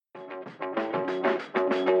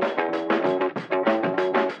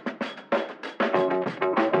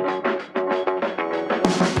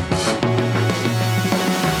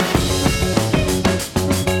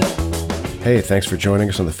Hey, thanks for joining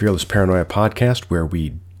us on the Fearless Paranoia podcast, where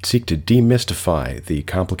we seek to demystify the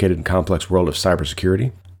complicated and complex world of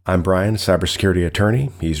cybersecurity. I'm Brian, cybersecurity attorney.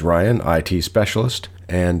 He's Ryan, IT specialist.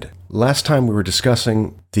 And last time we were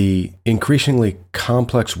discussing the increasingly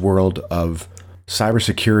complex world of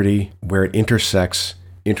cybersecurity where it intersects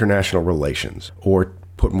international relations, or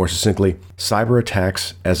put more succinctly, cyber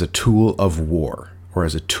attacks as a tool of war, or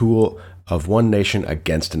as a tool of one nation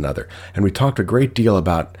against another. And we talked a great deal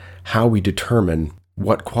about how we determine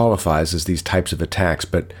what qualifies as these types of attacks,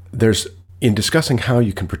 but in discussing how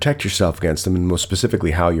you can protect yourself against them, and most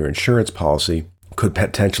specifically how your insurance policy could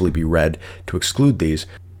potentially be read to exclude these,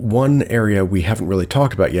 one area we haven't really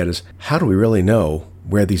talked about yet is how do we really know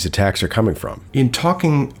where these attacks are coming from? In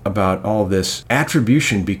talking about all this,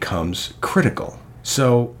 attribution becomes critical.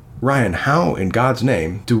 So, Ryan, how in God's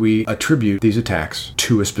name do we attribute these attacks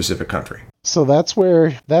to a specific country? So that's where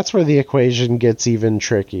the equation gets even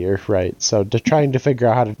trickier, right? So trying to figure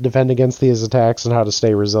out how to defend against these attacks and how to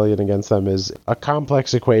stay resilient against them is a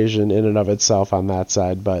complex equation in and of itself on that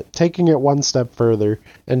side. But taking it one step further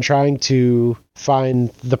and trying to find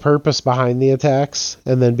the purpose behind the attacks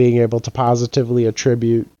and then being able to positively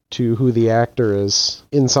attribute to who the actor is,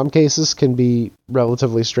 in some cases can be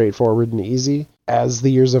relatively straightforward and easy. As the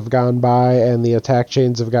years have gone by and the attack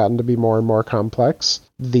chains have gotten to be more and more complex,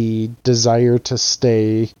 the desire to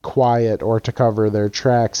stay quiet or to cover their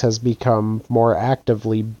tracks has become more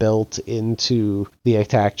actively built into the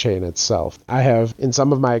attack chain itself. I have, in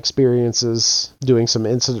some of my experiences doing some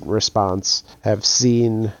incident response, have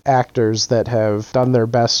seen actors that have done their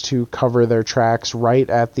best to cover their tracks right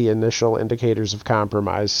at the initial indicators of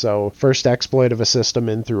compromise. So first exploit of a system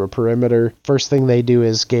in through a perimeter, first thing they do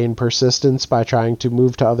is gain persistence by trying to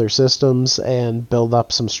move to other systems and build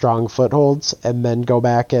up some strong footholds, and then go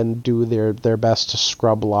back and do their best to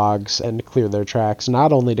scrub logs and clear their tracks,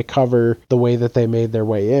 not only to cover the way that they made their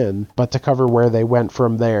way in, but to cover where they went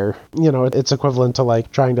from there. You know, it's equivalent to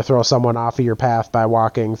like trying to throw someone off of your path by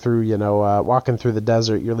walking through the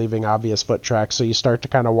desert. You're leaving obvious foot tracks, so you start to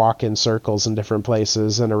kind of walk in circles in different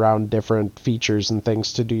places and around different features and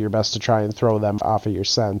things to do your best to try and throw them off of your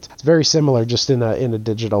scent. It's very similar, just in a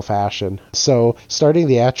digital fashion. So starting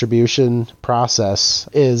the attribution process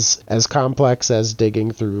is as complex as digging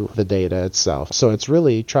through the data itself. So it's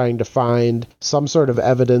really trying to find some sort of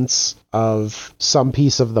evidence of some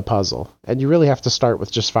piece of the puzzle. And you really have to start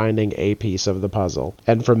with just finding a piece of the puzzle.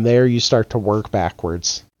 And from there, you start to work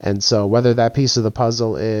backwards. And so whether that piece of the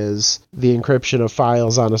puzzle is the encryption of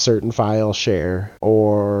files on a certain file share,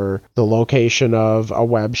 or the location of a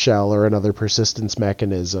web shell or another persistence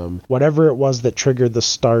mechanism, whatever it was that triggered the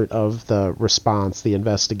start of the response, the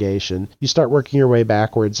investigation, you start working your way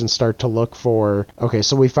backwards and start to look for, okay,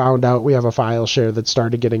 so we found out we have a file share that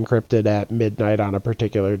started getting encrypted at midnight on a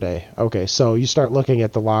particular day. Okay, so you start looking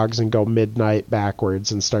at the logs and go midnight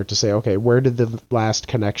backwards and start to say, okay, where did the last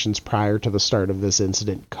connections prior to the start of this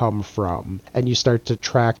incident come from? And you start to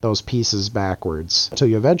track those pieces backwards until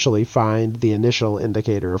you eventually find the initial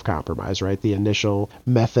indicator of compromise, right? The initial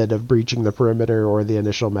method of breaching the perimeter, or the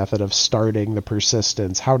initial method of starting the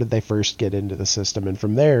persistence. How did they first get into the system? And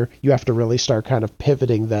from there, you have to really start kind of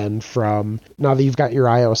pivoting then from, now that you've got your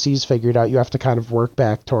IOCs figured out, you have to kind of work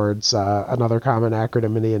back towards another common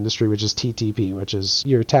acronym in the industry, which is TTP, which is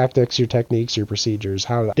your tactics, your techniques, your procedures.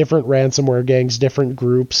 How different ransomware gangs, different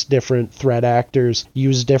groups, different threat actors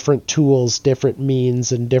use different tools, different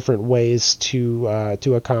means, and different ways to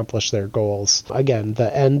accomplish their goals. Again,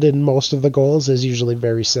 the end in most of the goals is usually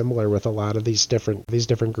very similar with a lot of these different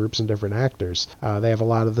groups and different actors. They have a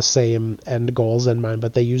lot of the same end goals in mind,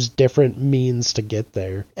 but they use different means to get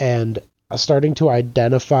there. And starting to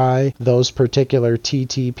identify those particular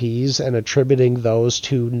TTPs and attributing those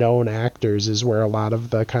to known actors is where a lot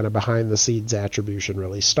of the kind of behind the scenes attribution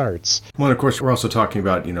really starts. Well, and of course, we're also talking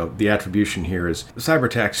about, the attribution here is cyber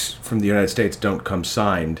attacks from the United States don't come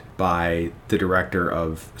signed by the director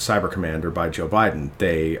of Cyber Command or by Joe Biden.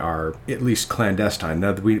 They are at least clandestine.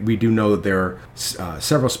 Now, we do know that there are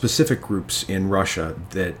several specific groups in Russia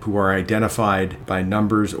who are identified by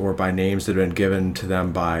numbers or by names that have been given to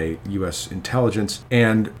them by U.S. intelligence.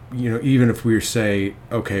 And, even if we say,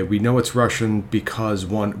 okay, we know it's Russian because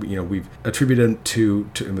we've attributed to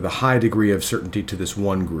with a high degree of certainty to this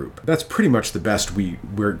one group. That's pretty much the best we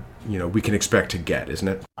can expect to get, isn't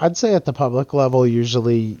it? I'd say at the public level,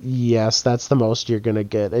 usually, yes, that's the most you're going to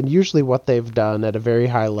get. And usually what they've done at a very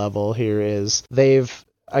high level here is they've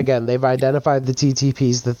again, they've identified the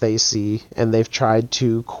TTPs that they see, and they've tried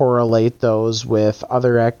to correlate those with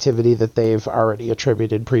other activity that they've already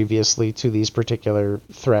attributed previously to these particular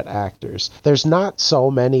threat actors. There's not so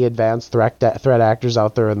many advanced threat actors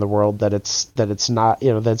out there in the world that it's not,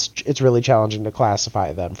 it's really challenging to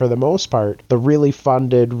classify them. For the most part, the really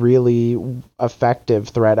funded, really effective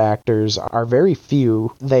threat actors are very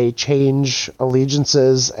few. They change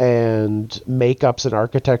allegiances and makeups and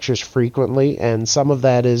architectures frequently, and some of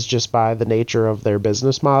that is just by the nature of their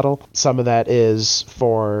business model. Some of that is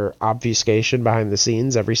for obfuscation behind the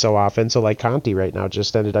scenes every so often. So like Conti right now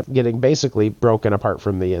just ended up getting basically broken apart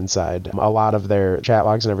from the inside. A lot of their chat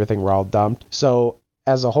logs and everything were all dumped. So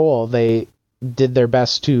as a whole, they did their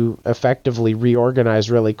best to effectively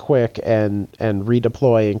reorganize really quick and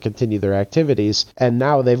redeploy and continue their activities. And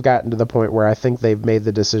now they've gotten to the point where I think they've made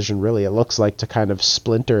the decision, really, it looks like, to kind of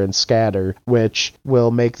splinter and scatter, which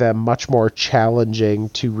will make them much more challenging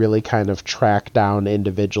to really kind of track down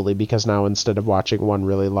individually, because now instead of watching one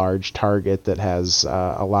really large target that has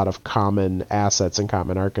a lot of common assets and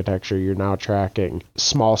common architecture, you're now tracking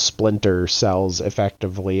small splinter cells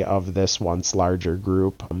effectively of this once larger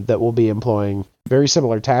group that will be employing very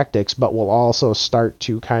similar tactics, but will also start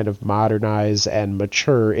to kind of modernize and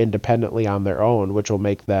mature independently on their own, which will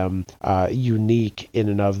make them unique in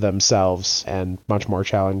and of themselves and much more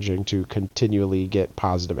challenging to continually get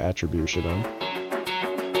positive attribution on.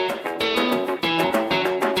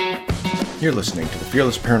 You're listening to the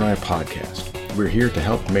Fearless Paranoia Podcast. We're here to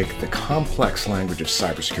help make the complex language of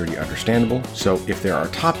cybersecurity understandable. So if there are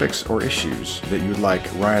topics or issues that you'd like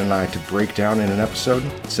Ryan and I to break down in an episode,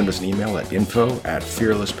 send us an email at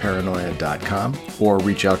info@fearlessparanoia.com or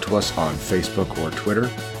reach out to us on Facebook or Twitter.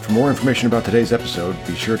 For more information about today's episode,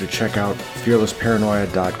 be sure to check out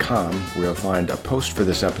fearlessparanoia.com, where you'll find a post for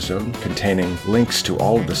this episode containing links to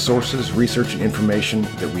all of the sources, research, and information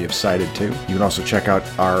that we have cited to. You can also check out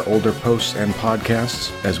our older posts and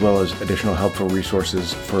podcasts, as well as additional helpful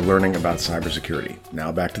resources for learning about cybersecurity.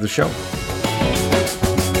 Now back to the show.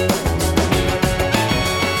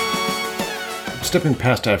 Stepping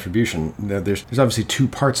past attribution, there's obviously two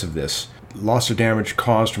parts of this. Loss or damage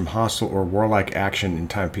caused from hostile or warlike action in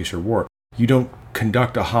time, peace, or war. You don't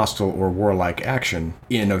conduct a hostile or warlike action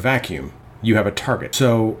in a vacuum. You have a target.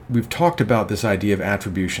 So we've talked about this idea of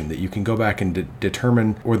attribution, that you can go back and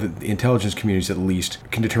determine, or the intelligence communities at least,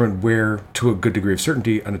 can determine where, to a good degree of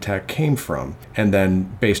certainty, an attack came from. And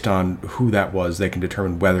then based on who that was, they can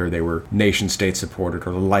determine whether they were nation state supported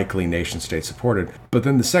or likely nation state supported. But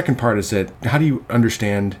then the second part is that, how do you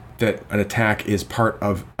understand that an attack is part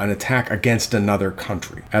of an attack against another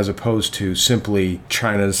country, as opposed to simply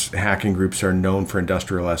China's hacking groups are known for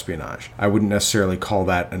industrial espionage? I wouldn't necessarily call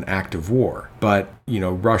that an act of war, but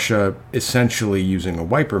Russia essentially using a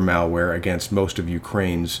wiper malware against most of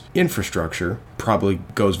Ukraine's infrastructure probably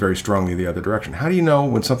goes very strongly the other direction. How do you know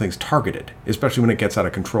when something's targeted, especially when it gets out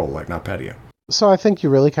of control, like NotPetya? So I think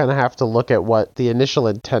you really kind of have to look at what the initial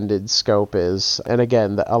intended scope is. And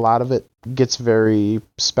again, a lot of it gets very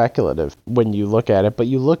speculative when you look at it, but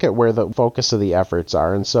you look at where the focus of the efforts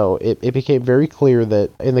are. And so it became very clear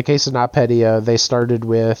that in the case of NotPetya, they started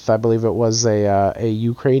with, I believe it was a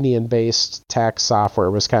Ukrainian-based tax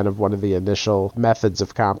software was kind of one of the initial methods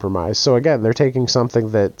of compromise. So again, they're taking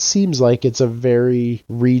something that seems like it's a very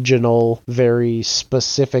regional, very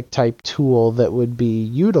specific type tool that would be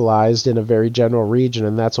utilized in a very general region,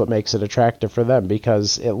 and that's what makes it attractive for them,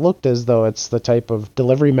 because it looked as though it's the type of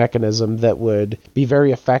delivery mechanism that would be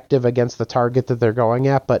very effective against the target that they're going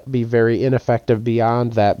at, but be very ineffective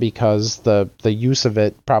beyond that, because the use of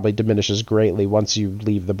it probably diminishes greatly once you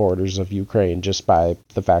leave the borders of Ukraine, just by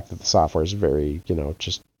the fact that the software is very,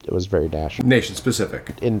 it was very nation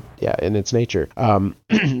specific in its nature.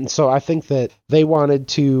 So I think that they wanted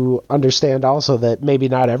to understand also that maybe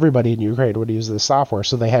not everybody in Ukraine would use this software,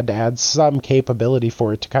 so they had to add some capability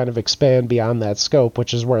for it to kind of expand beyond that scope,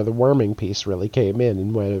 which is where the worming piece really came in,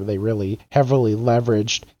 and where they really heavily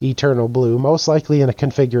leveraged Eternal Blue, most likely in a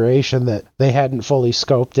configuration that they hadn't fully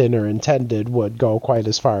scoped in or intended would go quite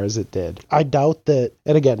as far as it did. I doubt that,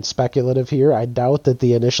 and again, speculative here, I doubt that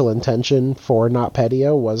the initial intention for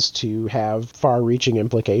NotPetya was to have far-reaching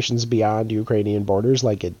implications beyond Ukrainian borders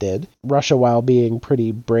like it did. Russia, while being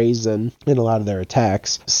pretty brazen in a lot of their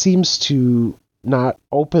attacks, seems to not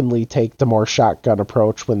openly take the more shotgun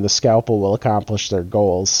approach when the scalpel will accomplish their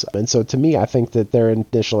goals. And so to me, I think that their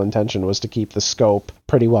initial intention was to keep the scope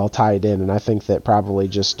pretty well tied in. And I think that probably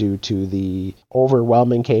just due to the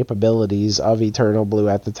overwhelming capabilities of Eternal Blue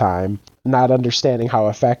at the time, not understanding how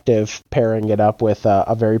effective pairing it up with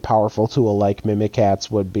a very powerful tool like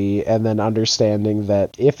Mimikatz would be, and then understanding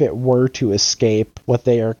that if it were to escape what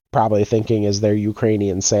they are probably thinking is their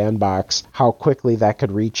Ukrainian sandbox, how quickly that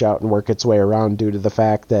could reach out and work its way around due to the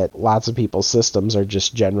fact that lots of people's systems are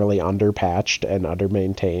just generally underpatched and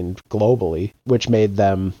undermaintained globally, which made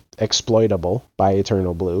them exploitable by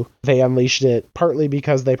Eternal Blue. They unleashed it partly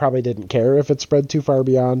because they probably didn't care if it spread too far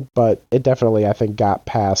beyond, but it definitely, I think, got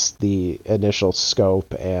past the initial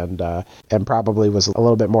scope and probably was a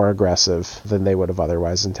little bit more aggressive than they would have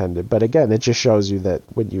otherwise intended. But again, it just shows you that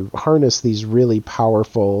when you harness these really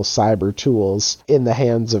powerful cyber tools in the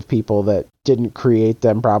hands of people that didn't create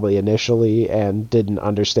them probably initially and didn't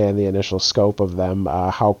understand the initial scope of them,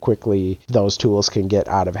 how quickly those tools can get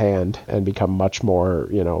out of hand and become much more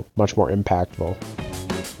impactful.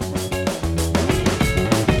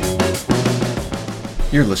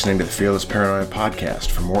 You're listening to the Fearless Paranoia Podcast.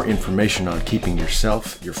 For more information on keeping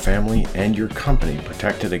yourself, your family, and your company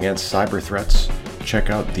protected against cyber threats, check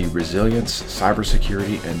out the Resilience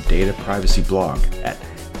Cybersecurity and Data Privacy blog at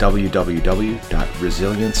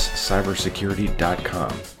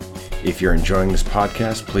www.resiliencecybersecurity.com. If you're enjoying this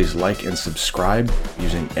podcast, please like and subscribe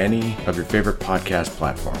using any of your favorite podcast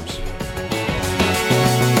platforms.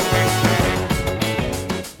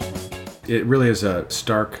 It really is a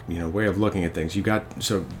stark, way of looking at things.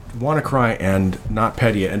 WannaCry and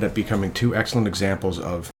NotPetya end up becoming two excellent examples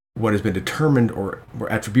of what has been determined or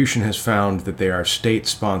where attribution has found that they are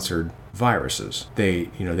state-sponsored viruses. They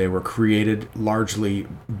were created largely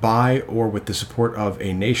by or with the support of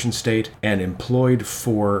a nation state and employed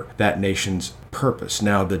for that nation's purpose.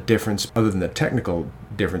 Now, the difference, other than the technical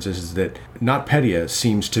differences, is that NotPetya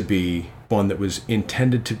seems to be one that was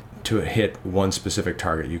intended to hit one specific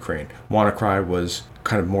target, Ukraine. WannaCry was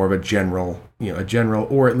kind of more of a general,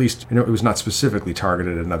 or at least, it was not specifically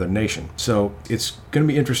targeted at another nation. So it's going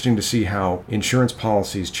to be interesting to see how insurance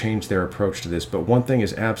policies change their approach to this. But one thing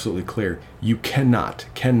is absolutely clear. You cannot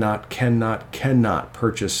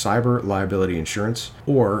purchase cyber liability insurance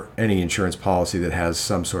or any insurance policy that has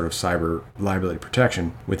some sort of cyber liability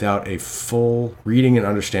protection without a full reading and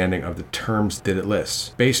understanding of the terms that it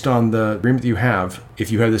lists. Based on the agreement that you have, if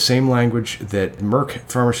you have the same language that Merck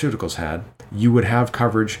Pharmaceuticals had, you would have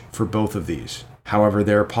coverage for both of these. However,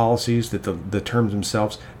 there are policies that the terms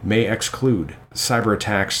themselves may exclude cyber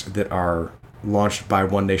attacks that are launched by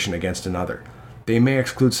one nation against another. They may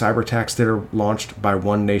exclude cyber attacks that are launched by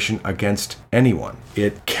one nation against anyone.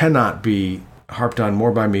 It cannot be harped on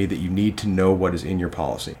more by me that you need to know what is in your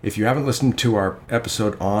policy. If you haven't listened to our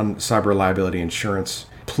episode on cyber liability insurance,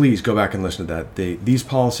 please go back and listen to that. These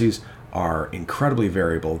policies are incredibly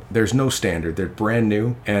variable. There's no standard. They're brand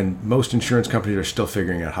new, and most insurance companies are still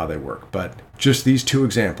figuring out how they work. But just these two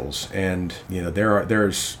examples, and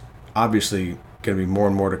there's obviously going to be more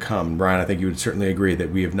and more to come. Brian, I think you would certainly agree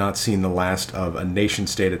that we have not seen the last of a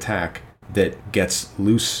nation-state attack that gets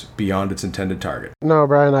loose beyond its intended target. No,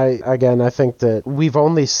 Brian, I think that we've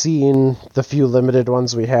only seen the few limited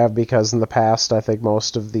ones we have because in the past, I think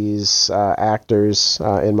most of these actors,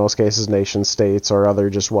 in most cases nation states or other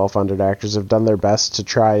just well-funded actors, have done their best to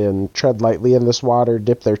try and tread lightly in this water,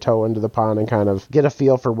 dip their toe into the pond, and kind of get a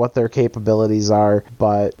feel for what their capabilities are.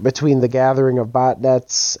 But between the gathering of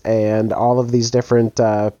botnets and all of these different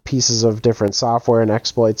pieces of different software and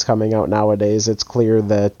exploits coming out nowadays, it's clear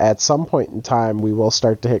that at some point in time we will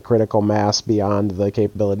start to hit critical mass beyond the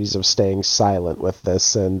capabilities of staying silent with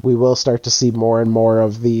this, and we will start to see more and more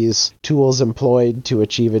of these tools employed to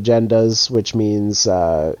achieve agendas, which means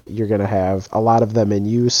you're going to have a lot of them in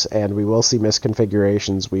use, and we will see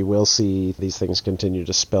misconfigurations. We will see these things continue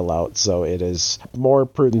to spill out, so it is more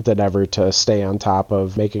prudent than ever to stay on top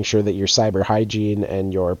of making sure that your cyber hygiene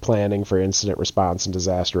and your planning for incident response and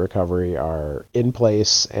disaster recovery are in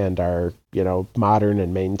place and are modern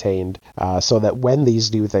and maintained, so that when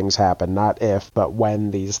these new things happen, not if, but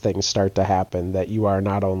when these things start to happen, that you are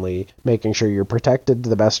not only making sure you're protected to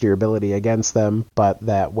the best of your ability against them, but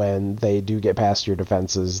that when they do get past your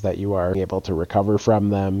defenses, that you are able to recover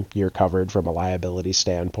from them, you're covered from a liability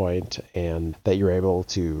standpoint, and that you're able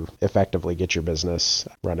to effectively get your business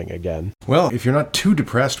running again. Well, if you're not too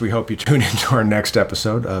depressed, we hope you tune into our next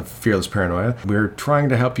episode of Fearless Paranoia. We're trying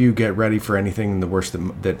to help you get ready for anything the worst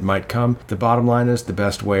that might come. The bottom line is the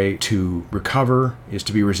best way to recover is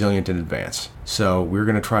to be resilient in advance. So we're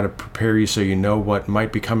going to try to prepare you so you know what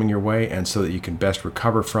might be coming your way and so that you can best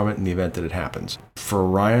recover from it in the event that it happens. For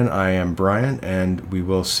Ryan, I am Brian, and we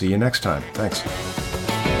will see you next time. Thanks.